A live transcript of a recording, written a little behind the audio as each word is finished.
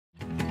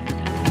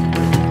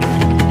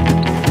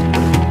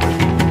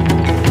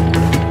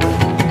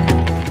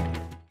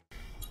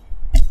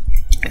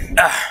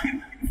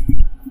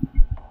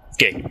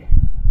Okay,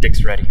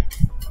 dick's ready.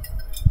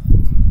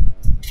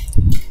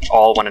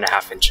 All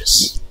 1.5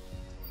 inches.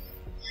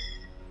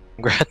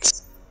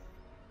 Congrats.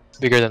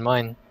 Bigger than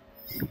mine.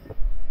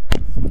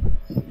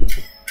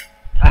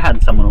 I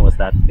had someone who was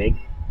that big.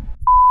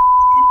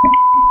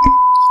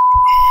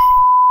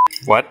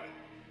 What?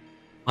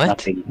 What?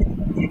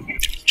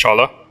 Nothing.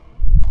 Cholo?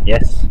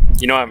 Yes.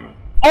 You know I'm...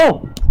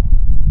 Oh!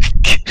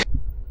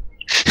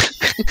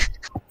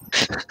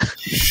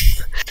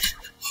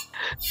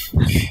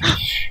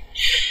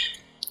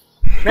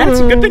 Man,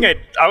 it's a good thing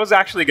I was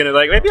actually gonna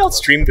maybe I'll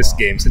stream this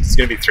game since it's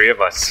gonna be 3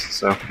 of us,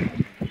 so...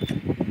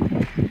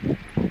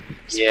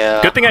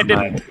 Yeah. Good thing I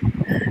didn't.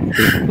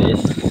 Hate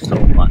this so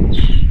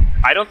much.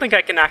 I don't think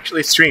I can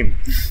actually stream.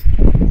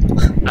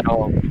 At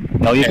all.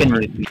 No, you can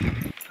mute me.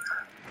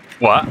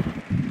 What?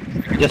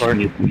 Just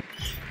mute me.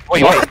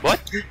 Wait, what?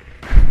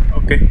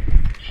 Okay.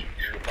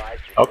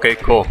 Okay,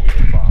 cool.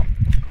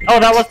 Oh,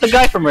 that was the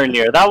guy from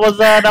earlier. That was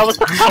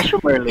the crush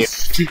from earlier.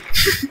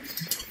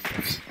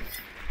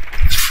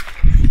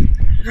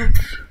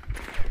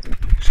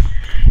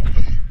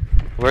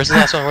 Where's the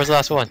last one? Where's the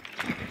last one?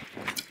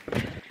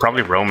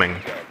 Probably roaming.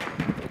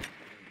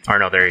 Or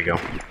no, there you go.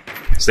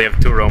 So they have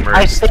 2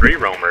 roamers, 3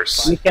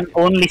 roamers. We can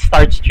only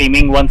start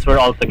streaming once we're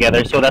all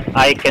together so that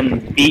I can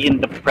be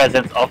in the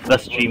presence of the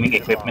streaming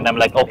equipment. I'm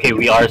like, okay,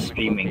 we are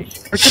streaming.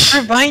 Or just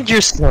remind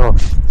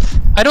yourself.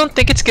 I don't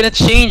think it's gonna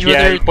change whether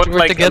Yeah, you put we're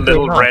like a together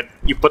little or not. red.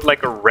 You put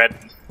like a red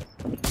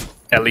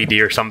LED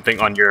or something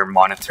on your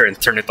monitor and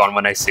turn it on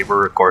when I say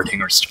we're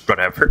recording or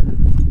whatever.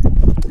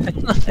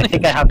 I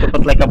think I have to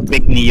put like a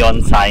big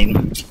neon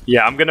sign.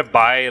 Yeah, I'm gonna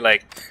buy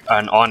like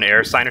an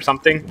on-air sign or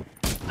something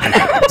and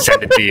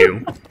send it to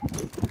you.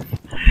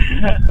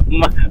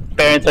 My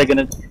parents are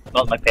gonna...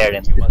 Not my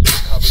parents.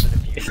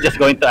 It's just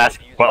going to ask...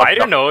 Well, I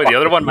don't know. The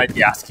other one might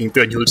be asking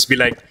too, and you'll just be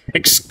like,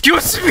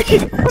 "Excuse me,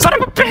 son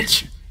of a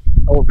bitch!"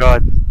 Oh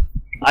god.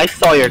 I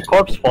saw your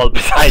corpse fall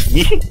beside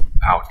me.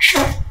 Ouch.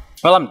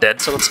 Well, I'm dead,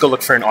 so let's go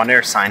look for an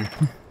on-air sign.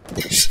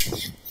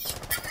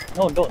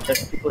 No, don't.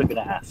 There's people are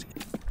gonna ask.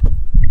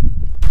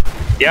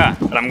 Yeah,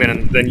 and I'm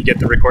gonna... Then you get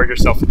to record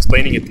yourself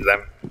explaining it to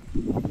them.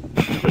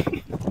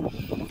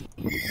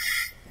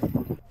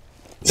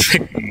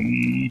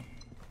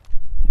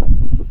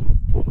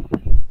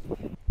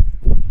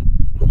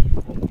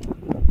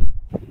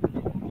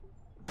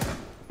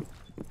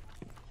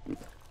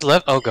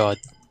 Left? Oh god.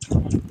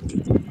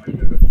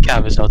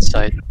 Cav is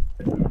outside.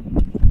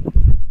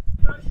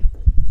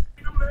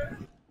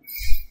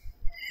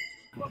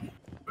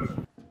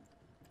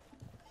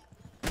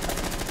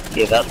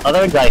 Okay, that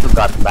other guy who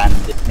got banned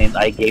is named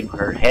I Gave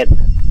Her Head.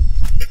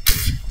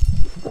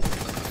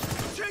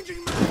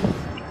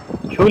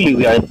 Truly,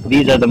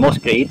 these are the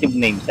most creative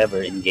names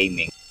ever in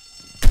gaming.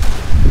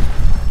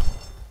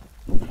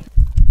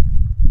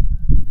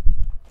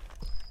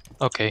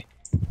 Okay.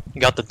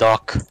 Got the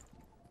dock.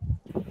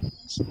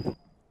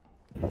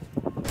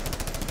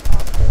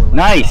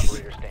 Nice!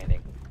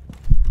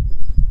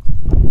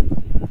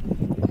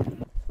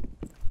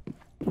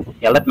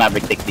 Yeah, let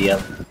Maverick take the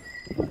L.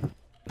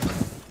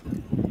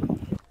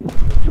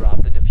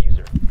 Drop the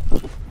diffuser.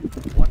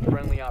 One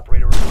friendly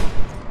operator remaining.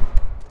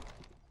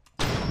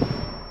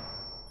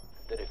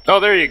 Oh,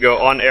 there you go.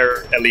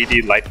 On-air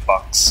LED light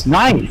box.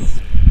 Nice!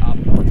 Op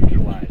 4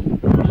 neutralized.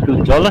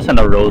 2 Jolas in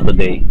a row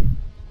today.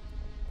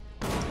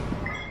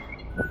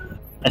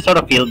 I sort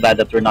of feel bad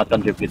that we're not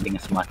contributing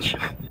as much.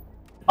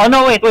 Oh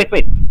no, wait.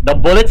 The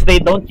bullets they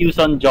don't use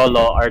on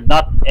Jolo are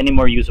not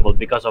anymore usable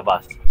because of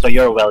us. So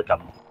you're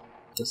welcome.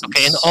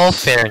 Okay, in all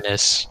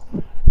fairness,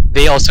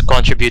 they also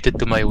contributed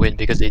to my win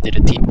because they did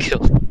a team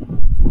kill.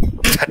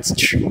 That's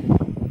true.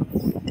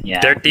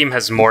 Yeah. Their team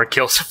has more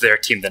kills of their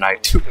team than I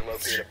do. To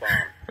locate a bomb.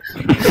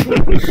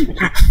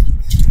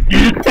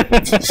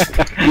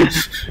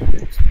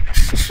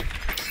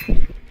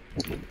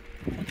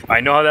 I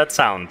know how that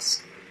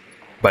sounds,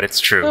 but it's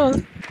true. Oh,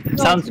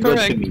 Sounds good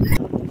correct. to me.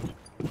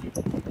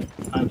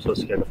 I'm so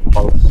scared of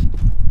pulse.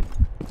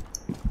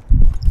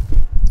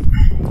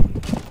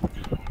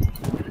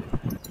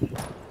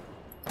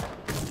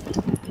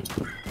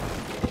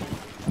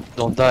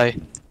 Don't die.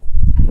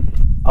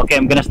 Okay,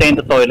 I'm gonna stay in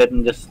the toilet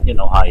and just, you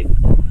know, hide.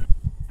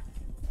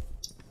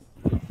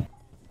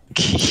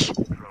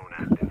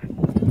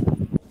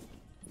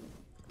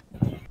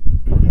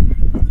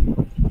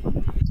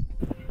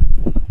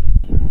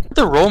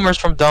 The roamers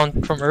from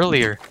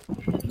earlier.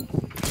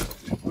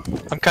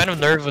 I'm kind of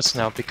nervous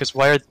now because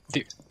why are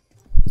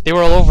they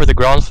were all over the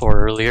ground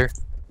floor earlier.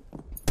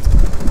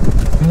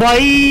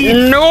 Bye!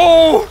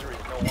 No!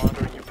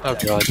 Oh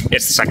god.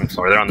 It's the 2nd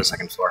floor. They're on the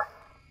 2nd floor.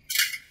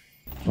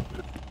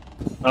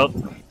 Oh,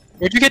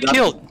 Where'd you get Yeah.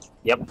 killed?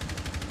 yep.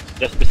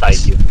 Just beside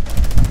you.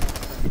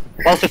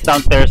 Pulse is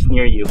downstairs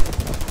near you.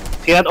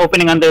 See that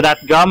opening under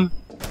that drum?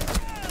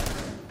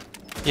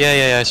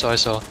 Yeah, I saw. I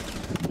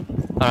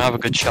don't have a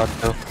good shot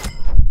though.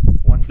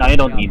 One No, you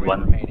don't friendly need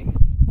operator one. remaining.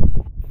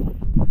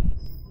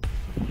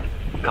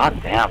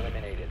 God damn.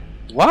 Eliminated.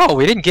 Wow,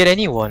 we didn't get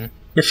anyone.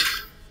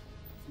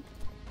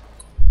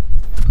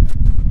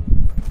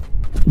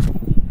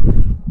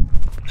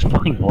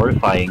 fucking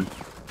horrifying.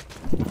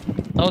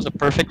 That was a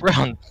perfect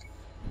round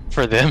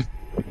for them.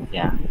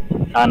 Yeah.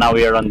 Now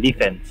we are on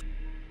defense.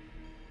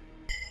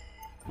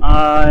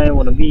 I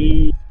wanna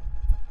be...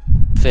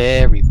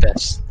 Very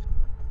best.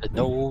 That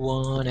no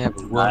one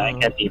ever was. I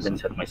can't even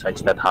set my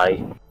sights that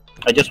high.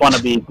 I just wanna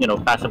be, you know,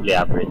 passably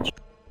average.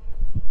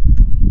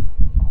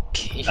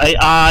 Okay.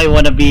 I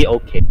wanna be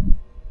okay.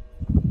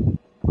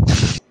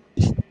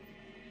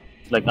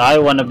 Like, I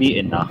wanna be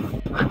enough.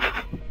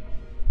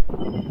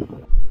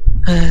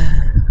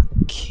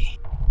 Okay.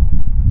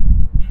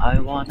 I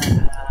wanna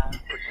have...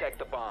 Protect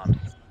the bombs.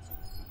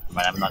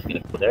 Man, I'm not gonna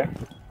go there.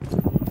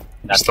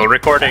 Still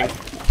recording.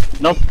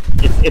 Nope.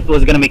 It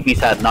was gonna make me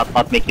sad,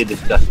 not make you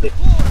disgusted.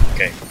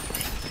 Okay.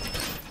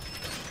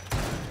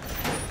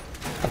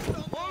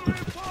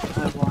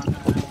 I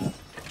wanna...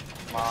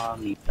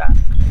 Mommy back.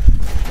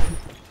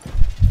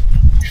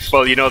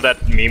 Well, you know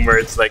that meme where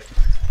it's like,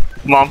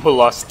 mom who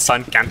lost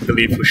son can't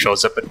believe who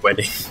shows up at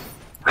wedding.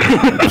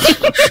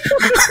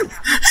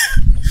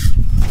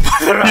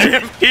 But I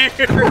am here.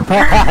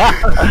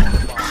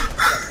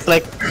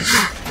 Like,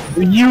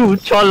 you,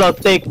 Cholo,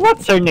 take,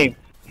 what's her name?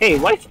 Hey,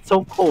 why is it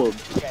so cold?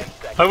 10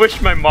 seconds. I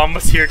wish my mom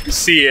was here to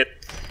see it.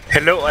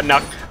 Hello,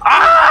 anak.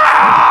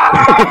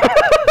 Ah!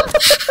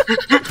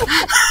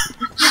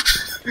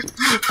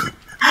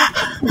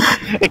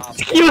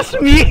 Excuse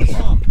me?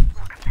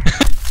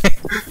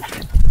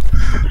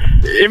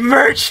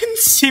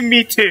 Emergency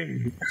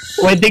meeting.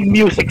 Wedding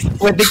music,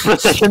 wedding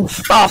procession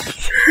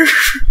stops.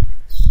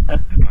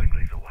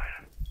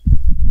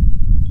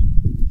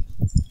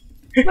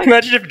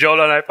 Imagine if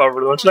Joel and I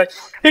powered lunch like,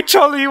 hey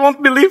Joel, you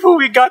won't believe who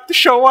we got to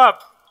show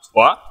up.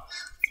 What?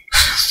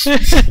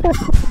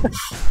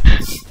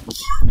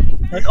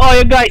 Like, oh,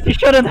 you guys, you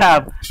shouldn't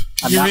have.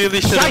 You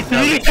really shouldn't Guys, you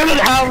really shouldn't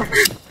have.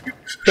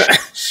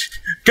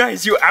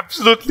 Guys, you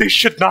absolutely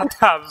should not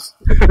have.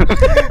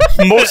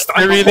 Most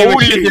I really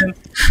unholy. shouldn't.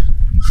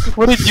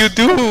 What did you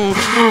do?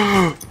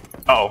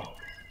 Oh.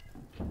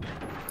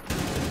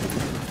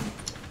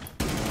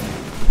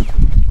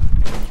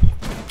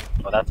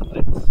 Oh, that's a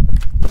blitz.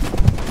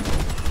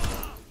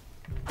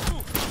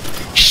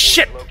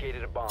 Shit!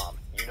 Located a bomb.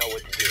 You know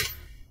what to do.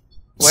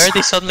 Why are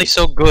they suddenly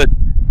so good?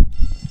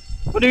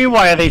 What do you mean,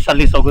 why are they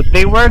suddenly so good?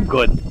 They were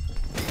good.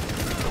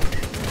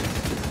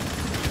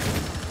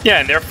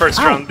 Yeah, in their first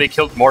round, they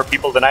killed more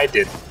people than I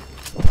did.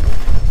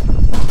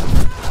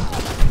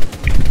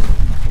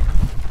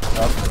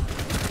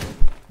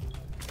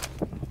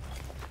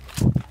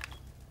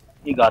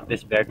 You got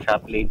this, bear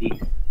trap lady.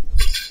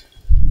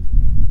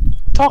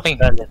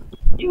 Talking. Australian.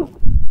 You.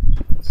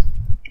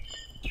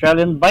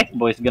 Australian bike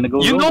boy is gonna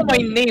go. You know rogue. my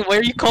name. Why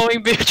are you calling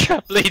me Bear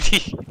Trap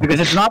Lady? Because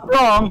it's not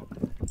wrong.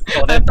 So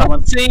I'm then someone.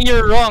 not saying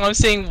you're wrong. I'm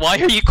saying why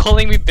are you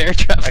calling me Bear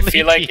Trap I Lady?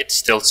 feel like it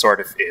still sort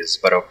of is,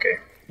 but okay.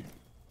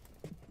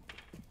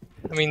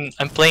 I mean,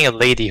 I'm playing a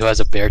lady who has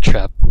a bear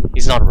trap.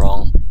 He's not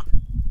wrong.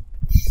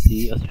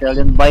 The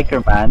Australian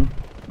biker man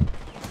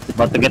is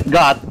about to get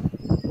got.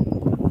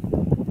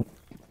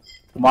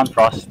 Come on,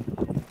 Frost.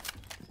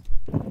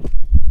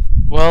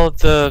 Well,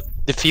 the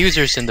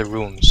diffuser's in the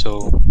room,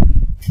 so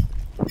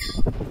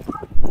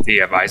Do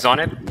you have eyes on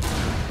it?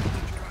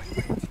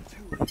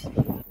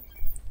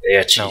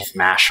 Yeah, Chief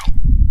Marshal.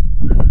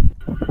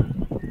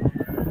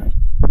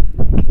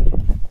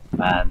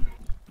 Man,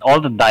 all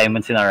the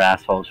diamonds in our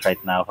assholes right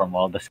now from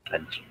all this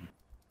clenching.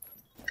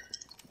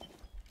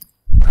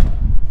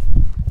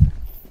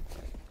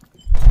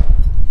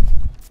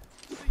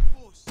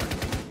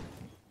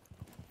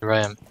 here I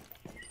am.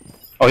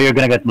 Oh, you're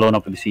gonna get blown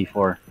up with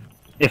C4.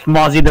 If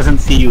Mozzie doesn't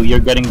see you, you're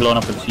getting blown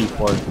up with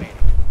C4.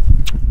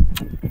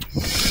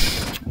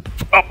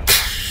 Oh!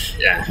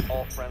 Yeah.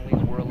 All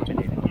friendlies were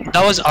eliminated.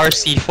 That was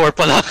RC4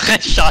 pala. I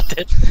shot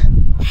it.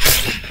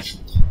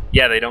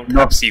 Yeah, they don't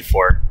No. have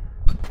C4.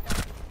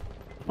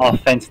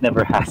 Offense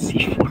never has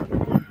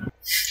C4.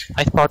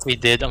 I thought we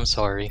did. I'm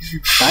sorry.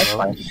 That's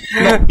fine.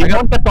 No, you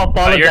don't get to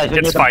apologize when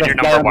It's you're fine, the you're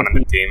best guy number on one on the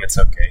the team. team, it's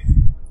okay.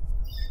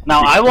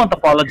 Now, I won't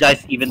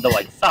apologize even though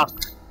I suck.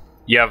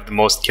 You have the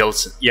most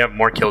kills, you have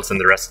more kills than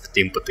the rest of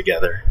the team put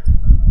together.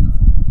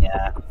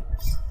 Yeah.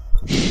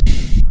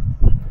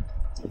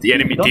 The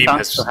enemy Don't team sound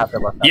has so happy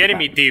about that. the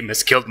enemy team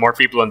has killed more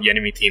people on the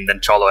enemy team than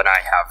Cholo and I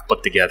have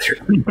put together.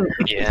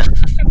 Yeah.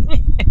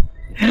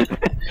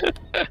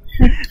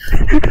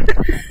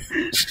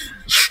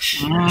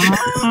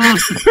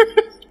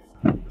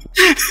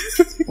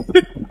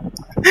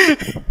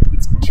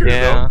 It's true,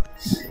 Yeah.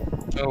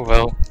 Oh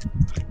well.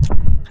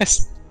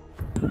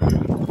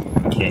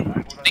 Okay.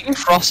 Hmm.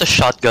 Frost a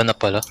shotgun na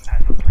pala.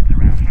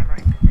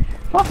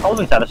 Frost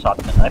always had a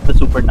shotgun. I have the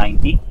Super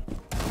 90.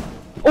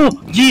 Oh,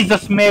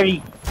 Jesus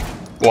Mary!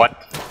 though. What?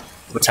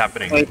 What's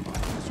happening? Wait.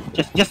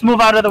 Just move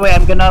out of the way.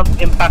 I'm gonna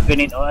impact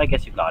grenade. Oh, I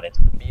guess you got it.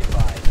 Be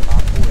advised,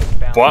 Op 4 has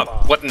found the What?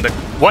 bomb. What in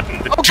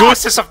the Oh,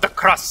 juices of the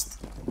crust?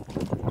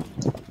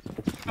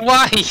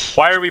 Why?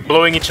 Why are we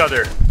blowing each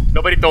other?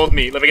 Nobody told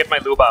me. Let me get my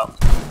lube out.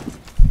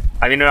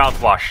 I mean,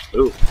 outwash.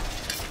 Lube.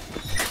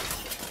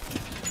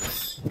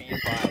 Be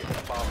advised,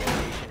 the bomb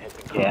location has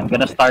been Okay, I'm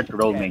gonna start 10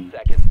 roaming.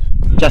 seconds.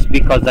 just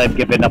because I've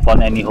given up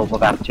on any hope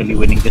of actually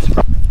winning this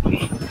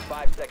properly.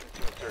 5 seconds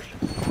to insertion.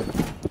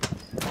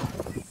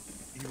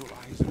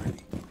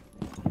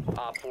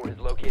 Op 4 has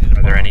located a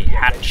Are there any bomb.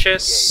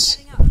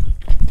 hatches?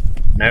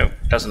 No,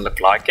 doesn't look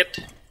like it.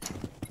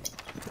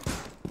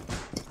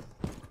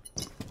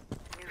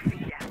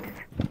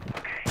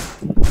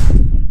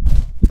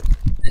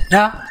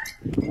 No.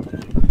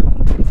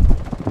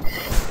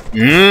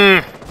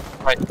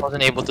 Right, I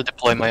wasn't able to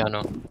deploy my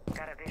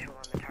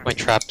my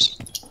traps.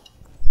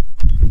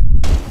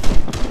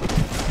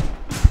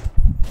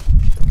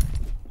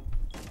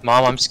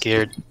 Mom, I'm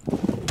scared.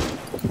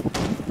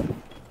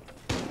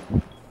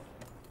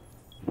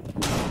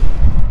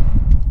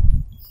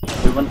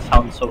 Everyone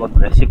sounds so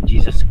aggressive,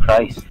 Jesus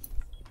Christ.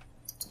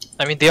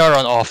 I mean, they are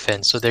on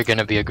offense, so they're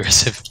gonna be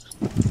aggressive.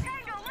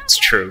 It's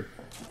true.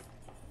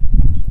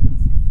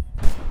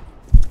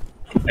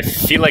 I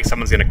feel like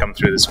someone's gonna come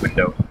through this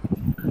window.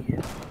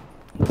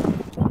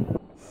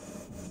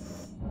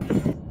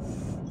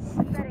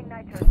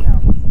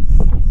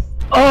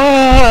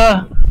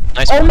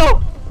 Nice. Oh one.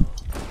 no!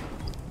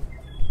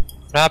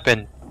 What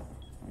happened?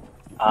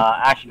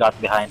 Ash got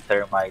behind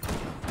Thermite.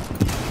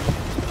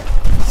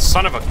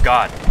 Son of a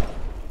god.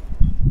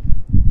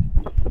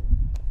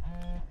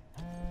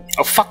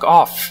 Oh, fuck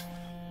off.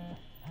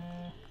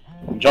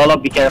 Jolo,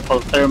 be careful.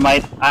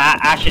 Thermite.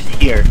 Ash is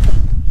here.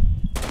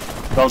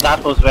 So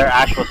that was where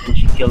Ash was when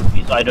she killed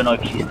me, so I don't know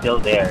if she's still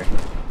there.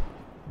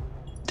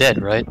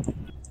 Dead, right?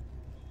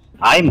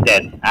 I'm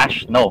dead.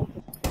 Ash, no.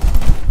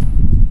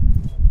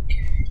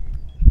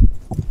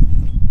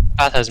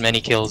 Path has many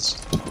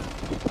kills.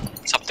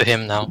 It's up to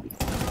him now.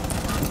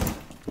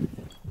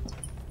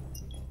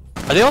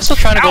 Are they also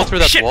trying to go through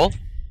that wall?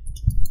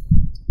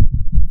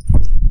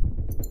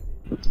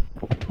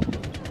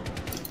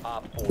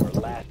 Op 4,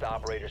 last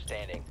operator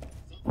standing.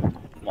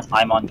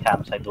 I'm on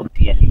camps, I don't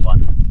see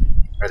anyone.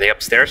 Are they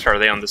upstairs or are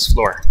they on this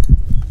floor?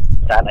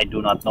 That I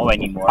do not know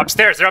anymore.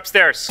 Upstairs, they're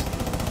upstairs!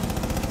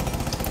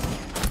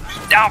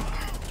 Down!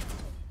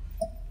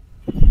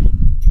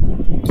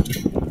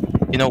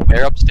 You know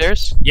where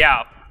upstairs?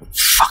 Yeah.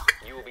 Fuck.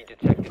 You will be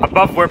detected.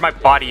 Above where my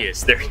body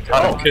is. There you go.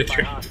 Oh.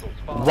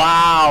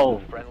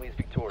 Wow! Friendlies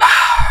victorious.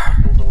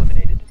 Hostiles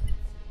eliminated.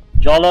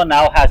 Jolo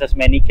now has as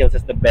many kills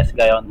as the best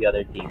guy on the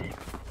other team.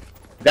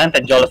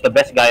 Granted, Jolo's the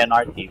best guy on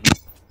our team.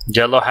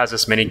 Jello has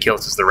as many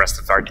kills as the rest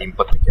of our team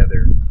put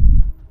together.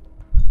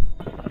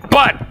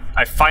 But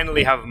I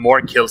finally have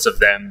more kills of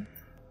them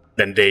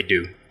than they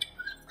do.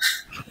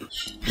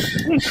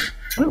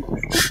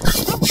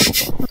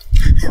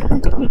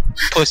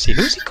 Pussy.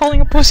 Who's he calling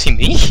a pussy?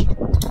 Me?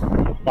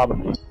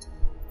 Probably.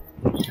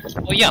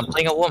 Oh yeah, I'm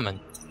playing a woman.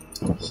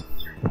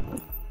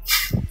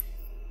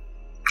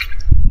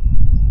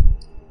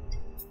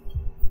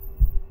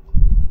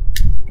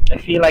 I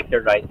feel like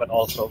they're right, but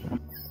also...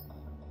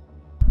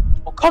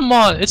 Oh come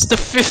on, it's the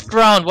 5th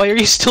round. Why are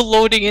you still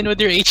loading in with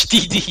your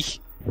HDD?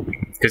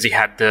 Because he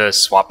had to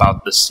swap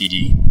out the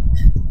CD.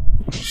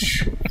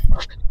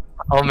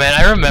 Oh man,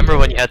 I remember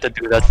when you had to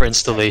do that for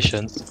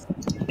installations.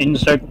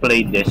 Insert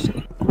play disc.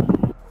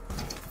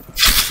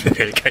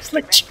 The guy's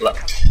like, chill out.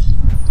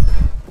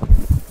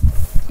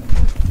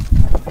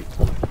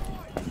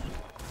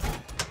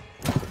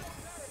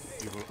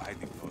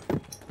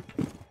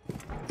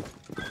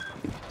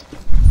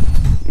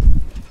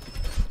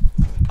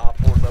 Op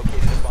 4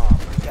 located a bomb.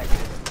 Protect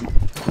it.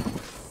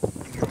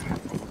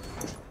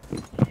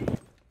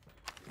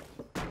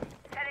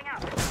 Setting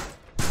up.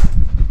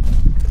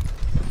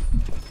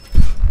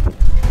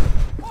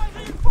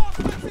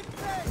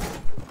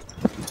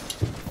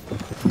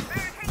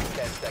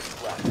 10 seconds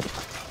left.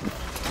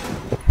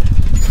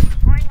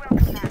 Going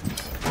welcome back.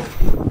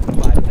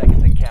 5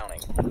 seconds and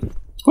counting.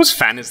 Whose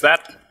fan is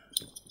that?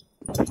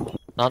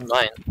 Not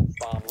mine.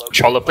 Bomb located.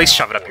 Cholo, please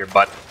shove it up your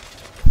butt.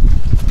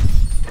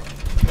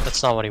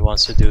 That's not what he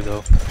wants to do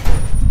though.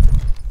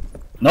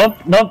 Nope,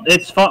 nope,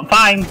 it's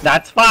fine.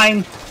 That's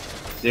fine.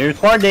 They're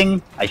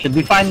recording. I should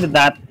be fine with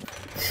that.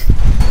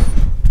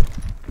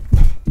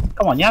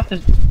 Come on, you have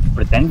to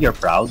pretend you're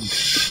proud. I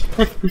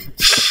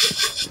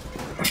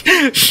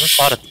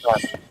thought it's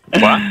not.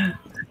 What?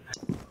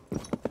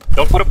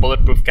 Don't put a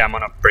bulletproof cam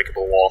on a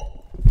breakable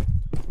wall.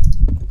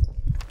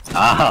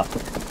 Ah.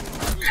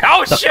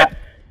 Oh shit!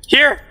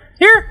 Here!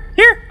 Here!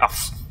 Here! Oh.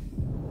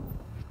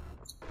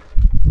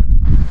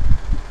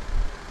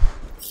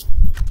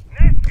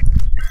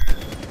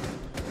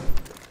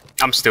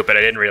 I'm stupid, I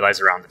didn't realize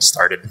the round had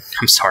started.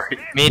 I'm sorry.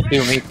 Me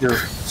too, me too.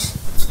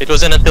 It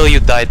wasn't until you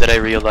died that I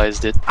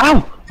realized it. Ow!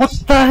 What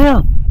the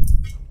hell?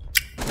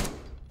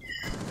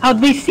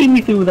 How'd they see me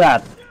through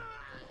that?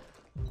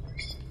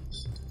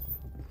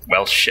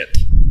 Well, shit.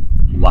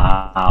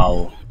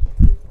 Wow.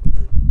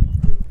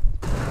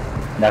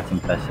 That's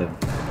impressive.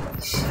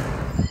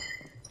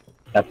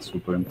 That's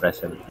super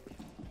impressive.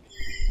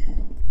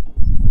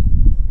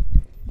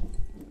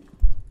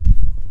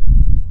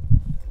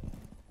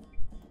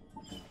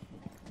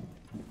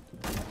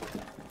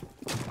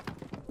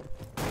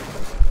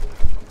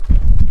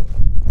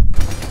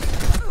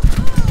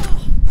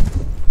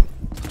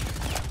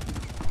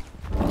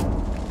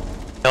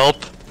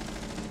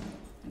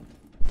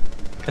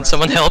 Can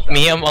someone help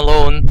me? I'm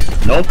alone.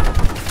 Nope.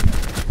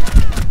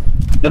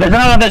 No,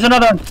 there's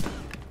another one.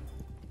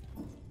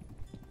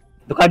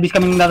 The Kalbi's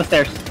coming down the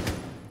stairs.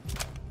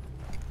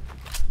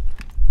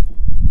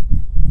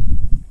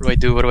 What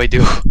do I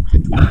do?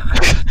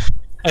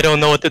 I don't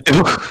know what to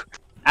do.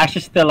 Ash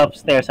is still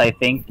upstairs, I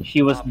think.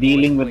 She was Op 4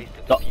 dealing with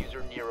placed a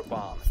diffuser near a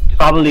bomb.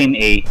 probably in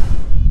A.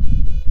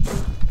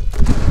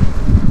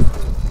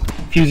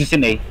 Fuse is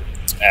in A.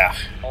 Yeah.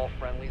 All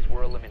friendlies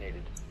were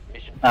eliminated.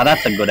 Mission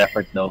That's a good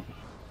effort though.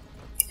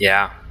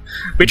 Yeah.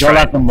 We Joel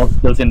has tried. the most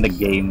kills in the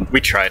game.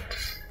 We tried.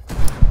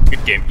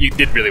 Good game. You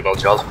did really well,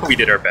 Joel. We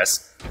did our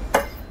best.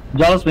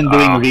 Joel's been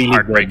doing really good.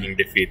 Heartbreaking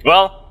defeat.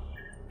 Well,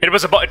 it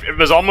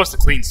was almost a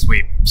clean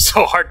sweep.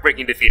 So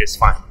heartbreaking defeat is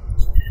fine.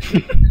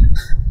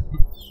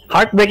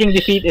 Heartbreaking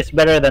defeat is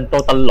better than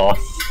total loss.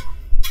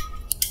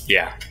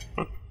 Yeah.